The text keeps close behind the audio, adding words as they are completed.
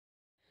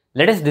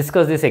Let us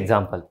discuss this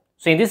example.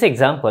 So in this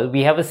example,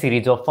 we have a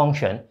series of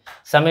function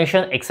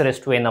summation x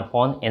raised to n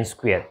upon n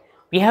square.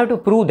 We have to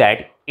prove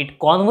that it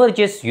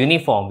converges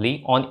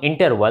uniformly on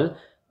interval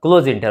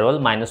close interval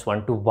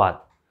 -1 to 1.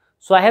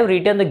 So I have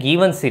written the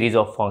given series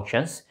of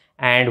functions,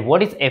 and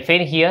what is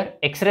fn here?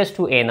 X raised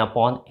to n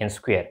upon n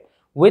square.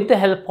 With the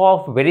help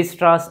of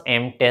Weierstrass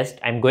M test,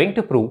 I am going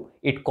to prove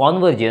it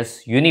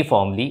converges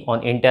uniformly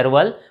on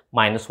interval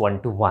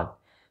 -1 to 1.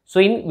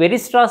 So in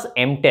Weierstrass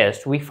M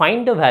test, we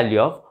find the value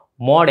of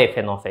mod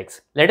fn of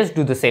x. Let us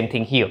do the same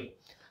thing here.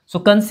 So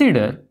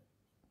consider,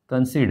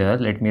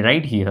 let me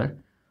write here,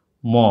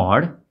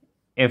 mod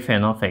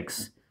fn of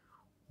x,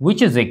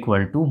 which is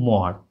equal to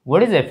mod.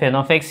 What is fn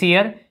of x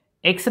here?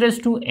 X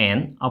raised to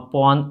n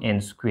upon n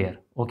square.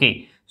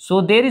 Okay,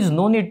 so there is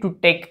no need to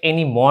take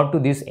any mod to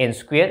this n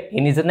square.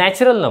 N is a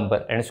natural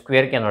number and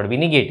square cannot be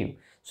negative.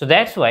 So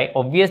that's why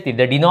obviously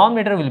the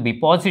denominator will be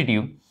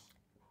positive.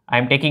 I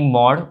am taking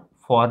mod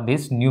for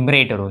this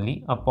numerator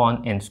only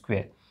upon n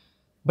square.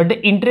 But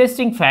the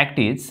interesting fact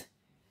is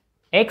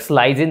x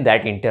lies in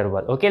that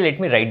interval. Okay,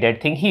 let me write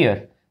that thing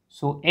here.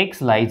 So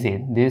x lies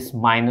in this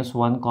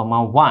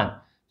 -1, 1.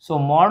 So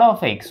mod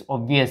of x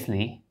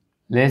obviously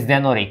less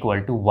than or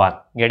equal to 1.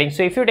 Getting?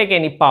 So if you take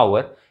any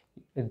power,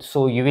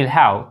 so you will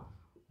have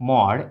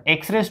mod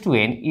x raised to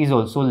n is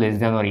also less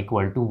than or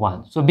equal to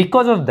 1. So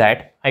because of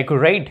that, I could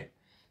write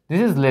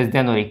this is less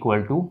than or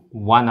equal to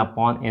 1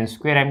 upon n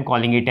square. I am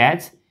calling it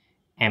as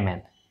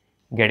mn.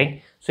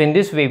 Getting? So in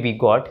this way we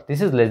got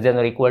this is less than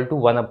or equal to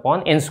 1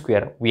 upon n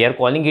square. We are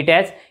calling it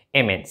as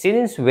mn.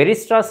 Since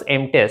Weierstrass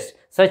M test,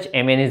 such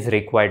mn is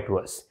required to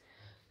us.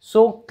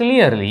 So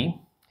clearly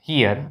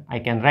here I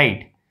can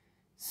write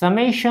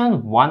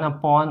summation 1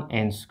 upon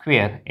n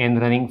square n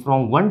running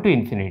from 1 to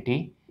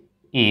infinity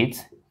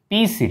is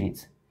p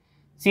series.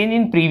 Seen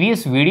in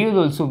previous videos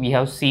also we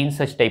have seen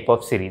such type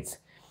of series.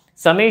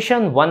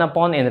 Summation 1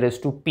 upon n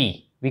raised to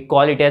p, we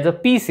call it as a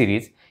p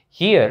series.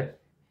 Here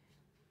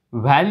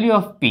value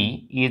of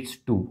p is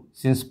 2,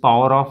 since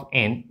power of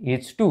n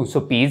is 2, so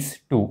p is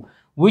 2,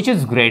 which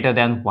is greater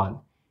than 1.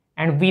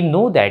 And we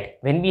know that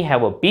when we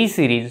have a p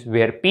series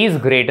where p is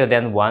greater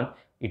than 1,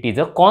 it is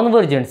a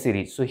convergent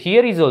series. So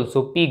here is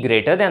also p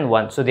greater than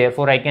 1, so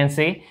therefore I can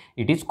say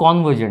it is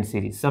convergent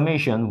series.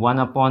 Summation 1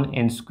 upon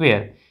n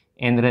square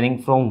n running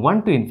from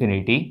 1 to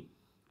infinity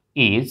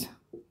is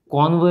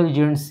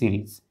convergent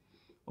series.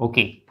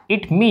 Okay,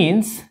 it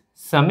means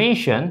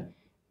summation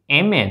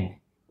mn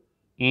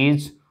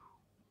is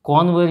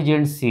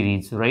convergent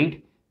series,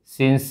 right?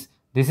 Since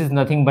this is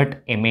nothing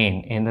but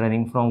mn, n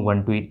running from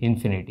 1 to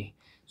infinity.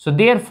 So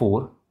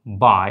therefore,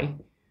 by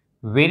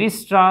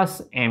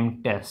Weierstrass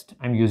M test,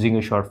 I am using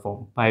a short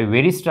form, by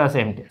Weierstrass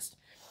M test.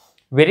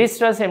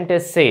 Weierstrass M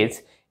test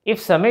says if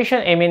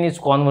summation mn is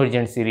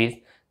convergent series,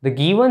 the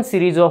given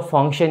series of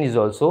function is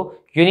also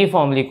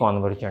uniformly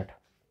convergent.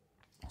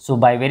 So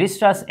by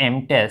Weierstrass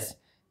M test,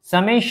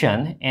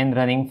 summation n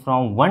running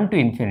from 1 to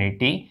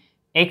infinity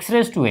x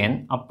raised to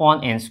n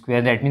upon n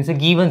square, that means a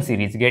given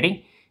series,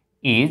 getting,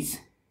 is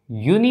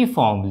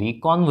uniformly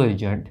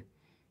convergent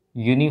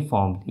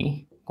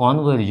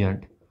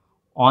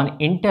on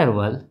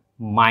interval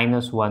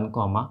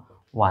 -1,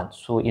 1.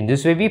 So in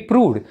this way we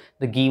proved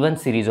the given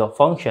series of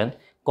function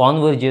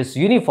converges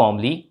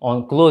uniformly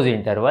on closed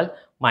interval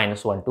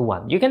 -1 to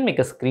 1. You can make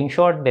a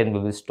screenshot, then we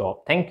will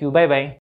stop. Thank you. Bye bye.